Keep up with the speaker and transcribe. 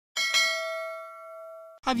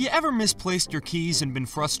Have you ever misplaced your keys and been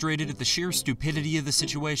frustrated at the sheer stupidity of the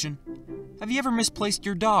situation? Have you ever misplaced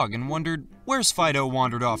your dog and wondered, where's Fido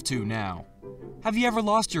wandered off to now? Have you ever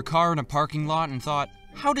lost your car in a parking lot and thought,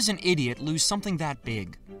 how does an idiot lose something that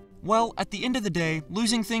big? Well, at the end of the day,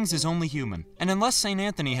 losing things is only human, and unless St.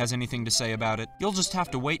 Anthony has anything to say about it, you'll just have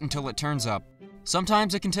to wait until it turns up.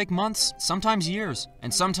 Sometimes it can take months, sometimes years,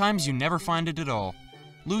 and sometimes you never find it at all.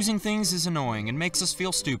 Losing things is annoying and makes us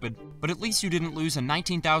feel stupid, but at least you didn't lose a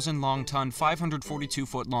 19,000 long ton,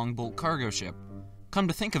 542-foot long bulk cargo ship. Come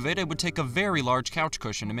to think of it, it would take a very large couch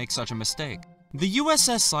cushion to make such a mistake. The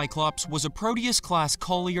USS Cyclops was a Proteus-class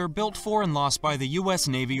collier built for and lost by the US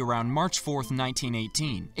Navy around March 4,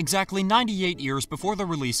 1918, exactly 98 years before the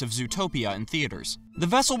release of Zootopia in theaters. The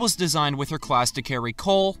vessel was designed with her class to carry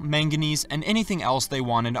coal, manganese, and anything else they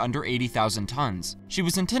wanted under 80,000 tons. She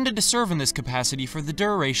was intended to serve in this capacity for the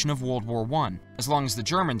duration of World War I, as long as the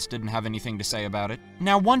Germans didn't have anything to say about it.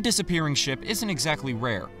 Now, one disappearing ship isn't exactly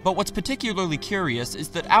rare, but what's particularly curious is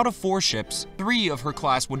that out of 4 ships, 3 of her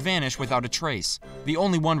class would vanish without a trace, the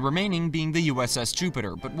only one remaining being the USS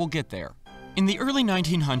Jupiter, but we'll get there. In the early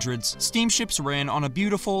 1900s, steamships ran on a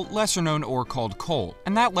beautiful, lesser-known ore called coal,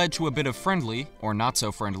 and that led to a bit of friendly, or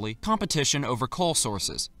not-so-friendly, competition over coal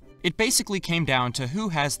sources. It basically came down to who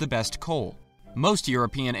has the best coal. Most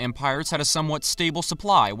European empires had a somewhat stable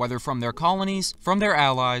supply, whether from their colonies, from their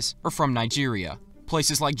allies, or from Nigeria.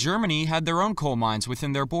 Places like Germany had their own coal mines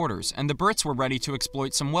within their borders, and the Brits were ready to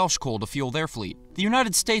exploit some Welsh coal to fuel their fleet. The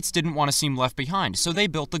United States didn't want to seem left behind, so they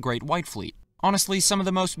built the Great White Fleet. Honestly, some of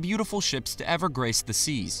the most beautiful ships to ever grace the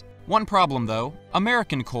seas. One problem though,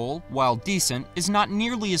 American coal, while decent, is not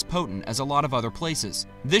nearly as potent as a lot of other places.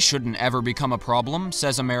 This shouldn't ever become a problem,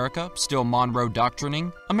 says America, still Monroe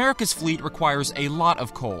doctrining. America's fleet requires a lot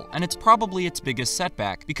of coal, and it's probably its biggest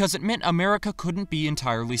setback, because it meant America couldn't be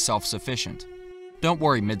entirely self-sufficient. Don't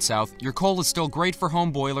worry, Mid-South, your coal is still great for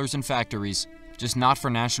home boilers and factories, just not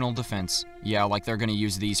for national defense. Yeah, like they're gonna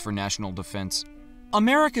use these for national defense.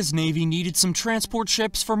 America's Navy needed some transport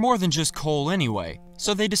ships for more than just coal anyway,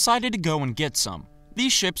 so they decided to go and get some.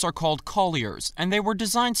 These ships are called colliers, and they were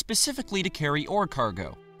designed specifically to carry ore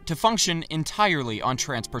cargo, to function entirely on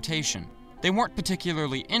transportation. They weren't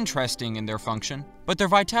particularly interesting in their function, but their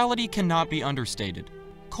vitality cannot be understated.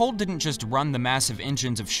 Coal didn't just run the massive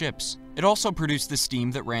engines of ships, it also produced the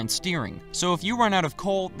steam that ran steering. So if you run out of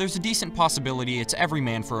coal, there's a decent possibility it's every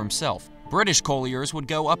man for himself. British colliers would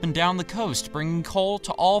go up and down the coast, bringing coal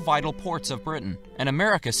to all vital ports of Britain. And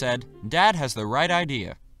America said, Dad has the right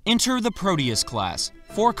idea. Enter the Proteus class,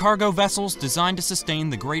 4 cargo vessels designed to sustain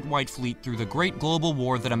the Great White Fleet through the Great Global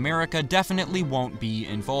War that America definitely won't be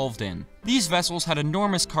involved in. These vessels had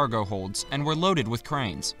enormous cargo holds and were loaded with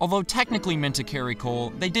cranes. Although technically meant to carry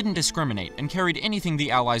coal, they didn't discriminate and carried anything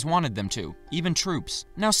the Allies wanted them to, even troops.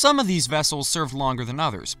 Now, some of these vessels served longer than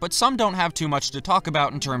others, but some don't have too much to talk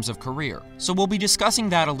about in terms of career, so we'll be discussing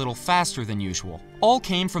that a little faster than usual. All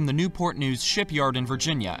came from the Newport News shipyard in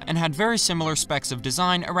Virginia and had very similar specs of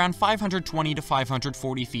design, around 520 to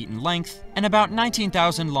 540 feet in length and about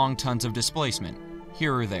 19,000 long tons of displacement.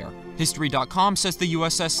 Here or there. History.com says the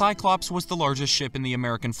USS Cyclops was the largest ship in the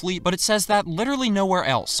American fleet, but it says that literally nowhere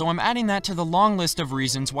else, so I'm adding that to the long list of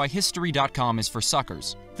reasons why History.com is for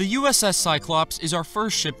suckers. The USS Cyclops is our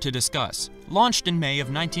first ship to discuss. Launched in May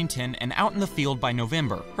of 1910 and out in the field by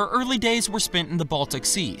November, her early days were spent in the Baltic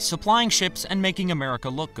Sea, supplying ships and making America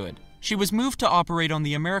look good. She was moved to operate on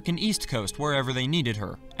the American East Coast wherever they needed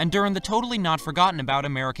her, and during the totally not forgotten about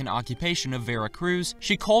American occupation of Veracruz,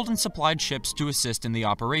 she coaled and supplied ships to assist in the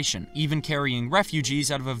operation, even carrying refugees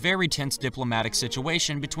out of a very tense diplomatic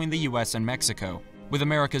situation between the US and Mexico. With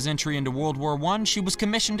America's entry into World War I, she was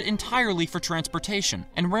commissioned entirely for transportation,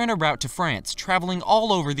 and ran a route to France, traveling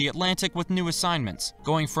all over the Atlantic with new assignments,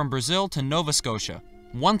 going from Brazil to Nova Scotia.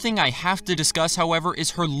 One thing I have to discuss, however,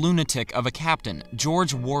 is her lunatic of a captain,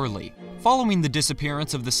 George Worley. Following the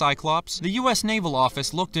disappearance of the Cyclops, the U.S. Naval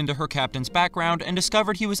Office looked into her captain's background and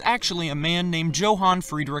discovered he was actually a man named Johann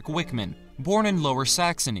Friedrich Wickmann, born in Lower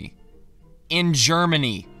Saxony, in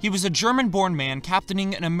Germany. He was a German-born man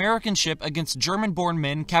captaining an American ship against German-born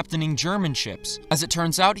men captaining German ships. As it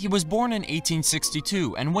turns out, he was born in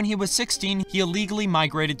 1862, and when he was 16, he illegally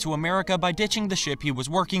migrated to America by ditching the ship he was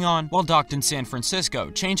working on while docked in San Francisco,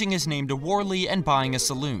 changing his name to Worley and buying a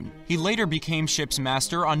saloon. He later became ship's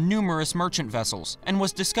master on numerous merchant vessels, and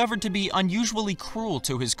was discovered to be unusually cruel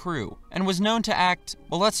to his crew, and was known to act,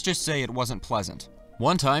 well, let's just say it wasn't pleasant.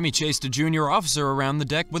 One time, he chased a junior officer around the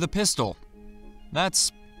deck with a pistol.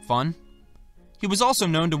 That's fun. He was also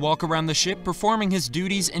known to walk around the ship performing his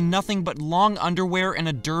duties in nothing but long underwear and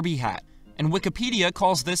a derby hat, and Wikipedia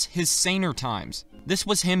calls this his saner times. This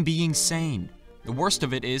was him being sane. The worst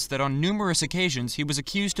of it is that on numerous occasions he was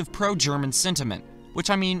accused of pro-German sentiment, which,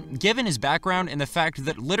 I mean, given his background and the fact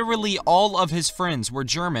that literally all of his friends were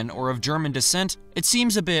German or of German descent, it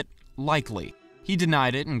seems a bit likely. He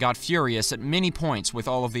denied it and got furious at many points with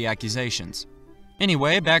all of the accusations.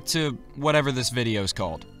 Anyway, back to whatever this video is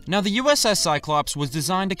called. Now, the USS Cyclops was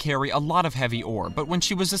designed to carry a lot of heavy ore, but when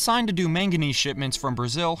she was assigned to do manganese shipments from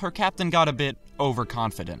Brazil, her captain got a bit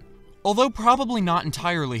overconfident. Although probably not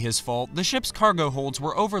entirely his fault, the ship's cargo holds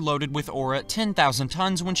were overloaded with ore at 10,000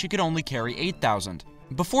 tons when she could only carry 8,000.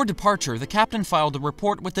 Before departure, the captain filed a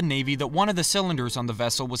report with the Navy that one of the cylinders on the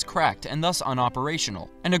vessel was cracked and thus unoperational,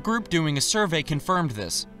 and a group doing a survey confirmed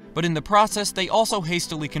this. But in the process, they also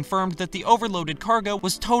hastily confirmed that the overloaded cargo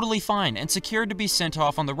was totally fine and secured to be sent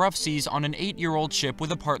off on the rough seas on an 8-year-old ship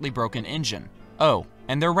with a partly broken engine. Oh,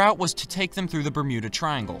 and their route was to take them through the Bermuda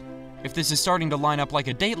Triangle. If this is starting to line up like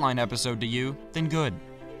a Dateline episode to you, then good.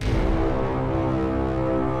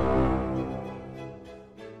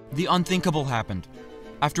 The unthinkable happened.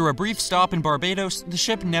 After a brief stop in Barbados, the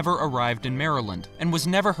ship never arrived in Maryland and was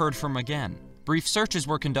never heard from again. Brief searches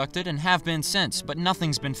were conducted and have been since, but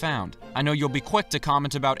nothing's been found. I know you'll be quick to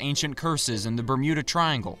comment about ancient curses and the Bermuda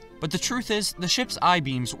Triangle, but the truth is, the ship's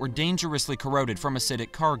I-beams were dangerously corroded from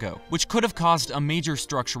acidic cargo, which could have caused a major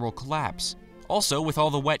structural collapse. Also, with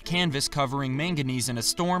all the wet canvas covering manganese in a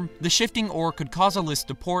storm, the shifting ore could cause a list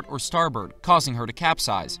to port or starboard, causing her to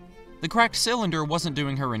capsize. The cracked cylinder wasn't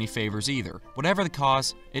doing her any favors either. Whatever the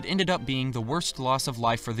cause, it ended up being the worst loss of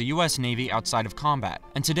life for the US Navy outside of combat,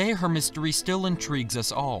 and today her mystery still intrigues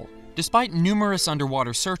us all. Despite numerous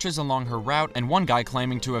underwater searches along her route and one guy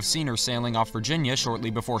claiming to have seen her sailing off Virginia shortly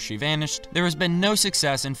before she vanished, there has been no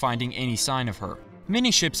success in finding any sign of her. Many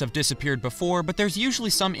ships have disappeared before, but there's usually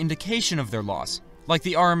some indication of their loss, like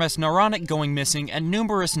the RMS Nereus going missing and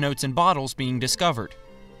numerous notes and bottles being discovered.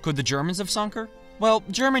 Could the Germans have sunk her? Well,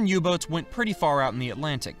 German U-boats went pretty far out in the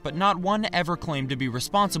Atlantic, but not one ever claimed to be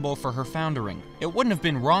responsible for her foundering. It wouldn't have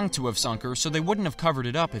been wrong to have sunk her, so they wouldn't have covered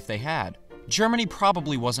it up if they had. Germany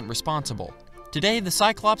probably wasn't responsible. Today, the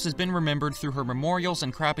Cyclops has been remembered through her memorials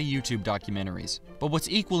and crappy YouTube documentaries. But what's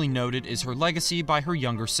equally noted is her legacy by her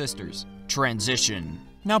younger sisters. Transition.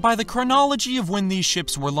 Now, by the chronology of when these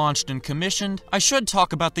ships were launched and commissioned, I should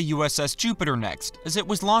talk about the USS Jupiter next, as it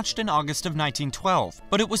was launched in August of 1912,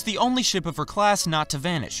 but it was the only ship of her class not to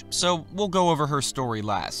vanish, so we'll go over her story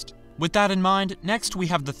last. With that in mind, next we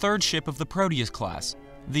have the third ship of the Proteus class,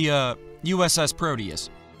 the USS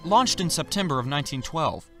Proteus. Launched in September of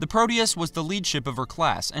 1912, the Proteus was the lead ship of her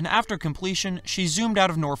class, and after completion, she zoomed out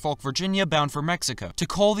of Norfolk, Virginia, bound for Mexico, to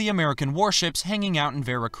coal the American warships hanging out in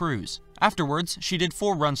Veracruz. Afterwards, she did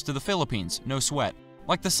 4 runs to the Philippines, no sweat.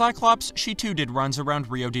 Like the Cyclops, she too did runs around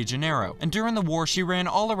Rio de Janeiro, and during the war she ran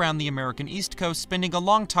all around the American East Coast, spending a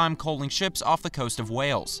long time coaling ships off the coast of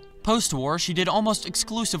Wales. Post-war, she did almost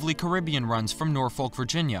exclusively Caribbean runs from Norfolk,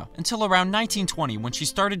 Virginia, until around 1920 when she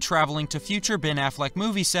started traveling to future Ben Affleck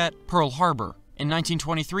movie set, Pearl Harbor. In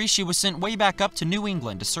 1923, she was sent way back up to New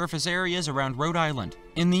England to surface areas around Rhode Island.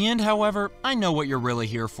 In the end, however, I know what you're really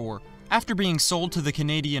here for. After being sold to the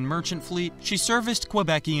Canadian merchant fleet, she serviced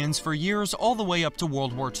Quebecians for years all the way up to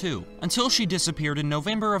World War II, until she disappeared in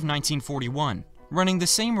November of 1941. Running the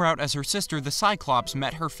same route as her sister, the Cyclops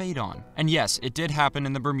met her fate on. And yes, it did happen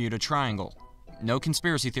in the Bermuda Triangle. No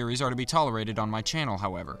conspiracy theories are to be tolerated on my channel,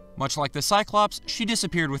 however. Much like the Cyclops, she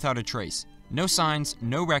disappeared without a trace. No signs,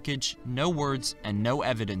 no wreckage, no words, and no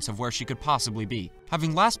evidence of where she could possibly be,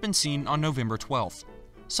 having last been seen on November 12th.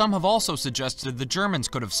 Some have also suggested the Germans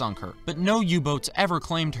could have sunk her, but no U-boats ever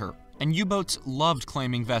claimed her, and U-boats loved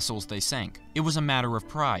claiming vessels they sank. It was a matter of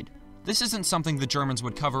pride. This isn't something the Germans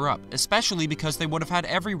would cover up, especially because they would have had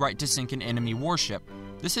every right to sink an enemy warship.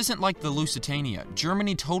 This isn't like the Lusitania.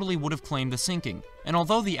 Germany totally would have claimed the sinking, and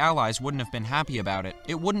although the Allies wouldn't have been happy about it,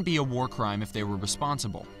 it wouldn't be a war crime if they were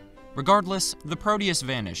responsible. Regardless, the Proteus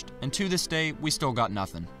vanished, and to this day, we still got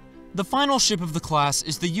nothing. The final ship of the class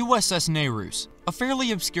is the USS Nereus, a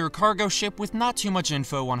fairly obscure cargo ship with not too much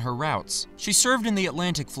info on her routes. She served in the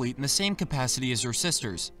Atlantic Fleet in the same capacity as her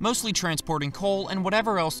sisters, mostly transporting coal and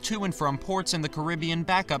whatever else to and from ports in the Caribbean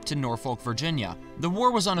back up to Norfolk, Virginia. The war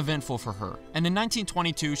was uneventful for her, and in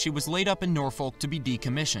 1922 she was laid up in Norfolk to be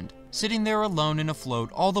decommissioned, sitting there alone in a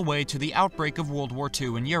float all the way to the outbreak of World War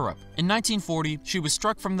II in Europe. In 1940, she was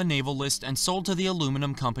struck from the naval list and sold to the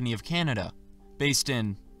Aluminum Company of Canada, based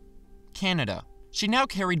in Canada. She now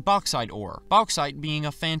carried bauxite ore, bauxite being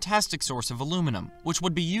a fantastic source of aluminum, which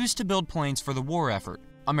would be used to build planes for the war effort.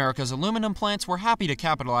 America's aluminum plants were happy to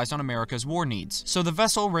capitalize on America's war needs, so the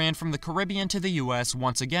vessel ran from the Caribbean to the US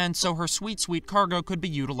once again so her sweet cargo could be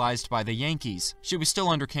utilized by the Yankees. She was still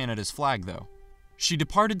under Canada's flag, though. She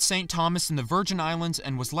departed St. Thomas in the Virgin Islands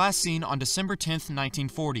and was last seen on December 10,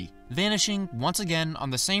 1940, vanishing once again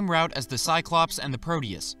on the same route as the Cyclops and the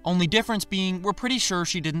Proteus. Only difference being, we're pretty sure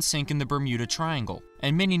she didn't sink in the Bermuda Triangle,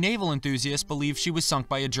 and many naval enthusiasts believe she was sunk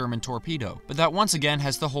by a German torpedo, but that once again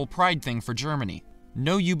has the whole pride thing for Germany.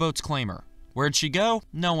 No U-boats claim her. Where'd she go?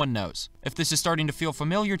 No one knows. If this is starting to feel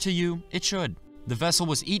familiar to you, it should. The vessel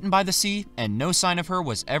was eaten by the sea, and no sign of her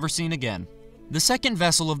was ever seen again. The second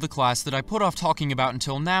vessel of the class that I put off talking about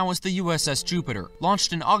until now is the USS Jupiter,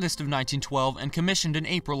 launched in August of 1912 and commissioned in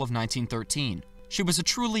April of 1913. She was a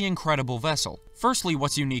truly incredible vessel. Firstly,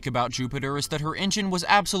 what's unique about Jupiter is that her engine was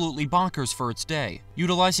absolutely bonkers for its day,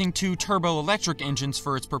 utilizing 2 turbo-electric engines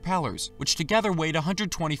for its propellers, which together weighed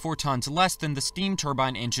 124 tons less than the steam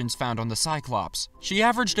turbine engines found on the Cyclops. She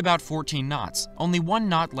averaged about 14 knots, only 1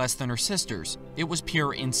 knot less than her sisters. It was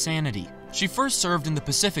pure insanity. She first served in the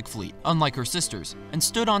Pacific Fleet, unlike her sisters, and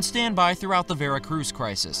stood on standby throughout the Veracruz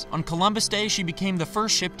crisis. On Columbus Day, she became the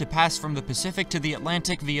first ship to pass from the Pacific to the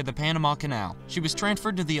Atlantic via the Panama Canal. She was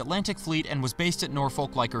transferred to the Atlantic Fleet and was based at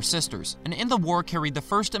Norfolk like her sisters, and in the war carried the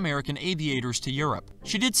first American aviators to Europe.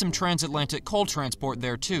 She did some transatlantic coal transport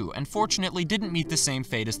there too, and fortunately didn't meet the same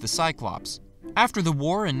fate as the Cyclops. After the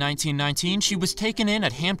war in 1919, she was taken in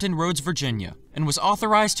at Hampton Roads, Virginia, and was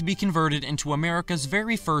authorized to be converted into America's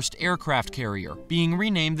very first aircraft carrier, being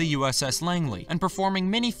renamed the USS Langley, and performing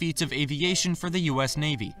many feats of aviation for the US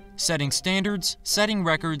Navy, setting standards, setting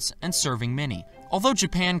records, and serving many. Although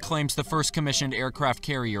Japan claims the first commissioned aircraft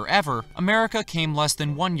carrier ever, America came less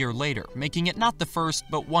than 1 year later, making it not the first,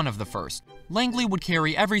 but one of the first. Langley would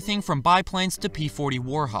carry everything from biplanes to P-40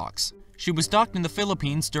 Warhawks. She was docked in the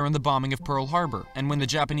Philippines during the bombing of Pearl Harbor, and when the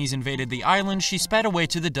Japanese invaded the island, she sped away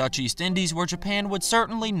to the Dutch East Indies where Japan would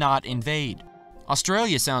certainly not invade.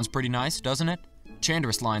 Australia sounds pretty nice, doesn't it?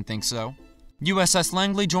 Chandra's Line thinks so. USS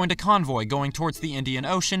Langley joined a convoy going towards the Indian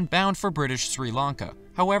Ocean bound for British Sri Lanka.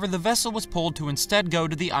 However, the vessel was pulled to instead go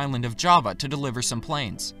to the island of Java to deliver some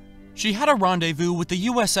planes. She had a rendezvous with the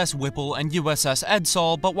USS Whipple and USS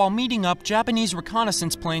Edsall, but while meeting up, Japanese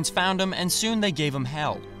reconnaissance planes found them and soon they gave them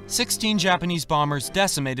hell. 16 Japanese bombers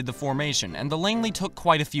decimated the formation, and the Langley took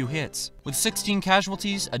quite a few hits. With 16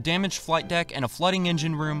 casualties, a damaged flight deck, and a flooding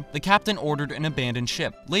engine room, the captain ordered an abandoned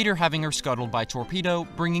ship, later having her scuttled by torpedo,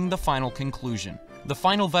 bringing the final conclusion. The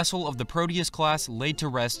final vessel of the Proteus class laid to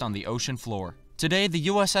rest on the ocean floor. Today, the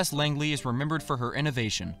USS Langley is remembered for her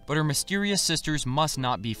innovation, but her mysterious sisters must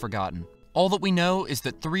not be forgotten. All that we know is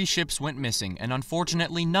that 3 ships went missing, and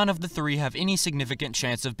unfortunately none of the 3 have any significant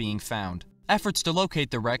chance of being found. Efforts to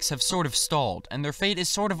locate the wrecks have sort of stalled, and their fate is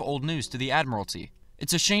sort of old news to the Admiralty.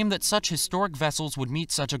 It's a shame that such historic vessels would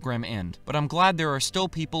meet such a grim end, but I'm glad there are still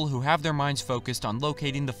people who have their minds focused on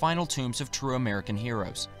locating the final tombs of true American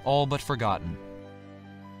heroes, all but forgotten.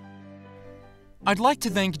 I'd like to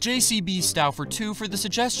thank JCB Stauffer too for the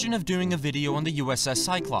suggestion of doing a video on the USS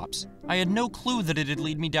Cyclops. I had no clue that it'd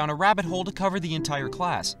lead me down a rabbit hole to cover the entire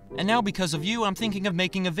class, and now because of you I'm thinking of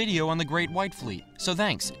making a video on the Great White Fleet, so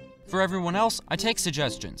thanks. For everyone else, I take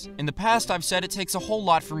suggestions. In the past, I've said it takes a whole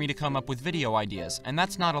lot for me to come up with video ideas, and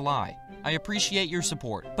that's not a lie. I appreciate your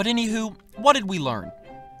support. But anywho, what did we learn?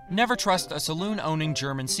 Never trust a saloon-owning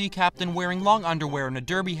German sea captain wearing long underwear and a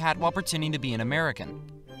derby hat while pretending to be an American.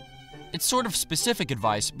 It's sort of specific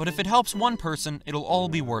advice, but if it helps one person, it'll all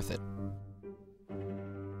be worth it.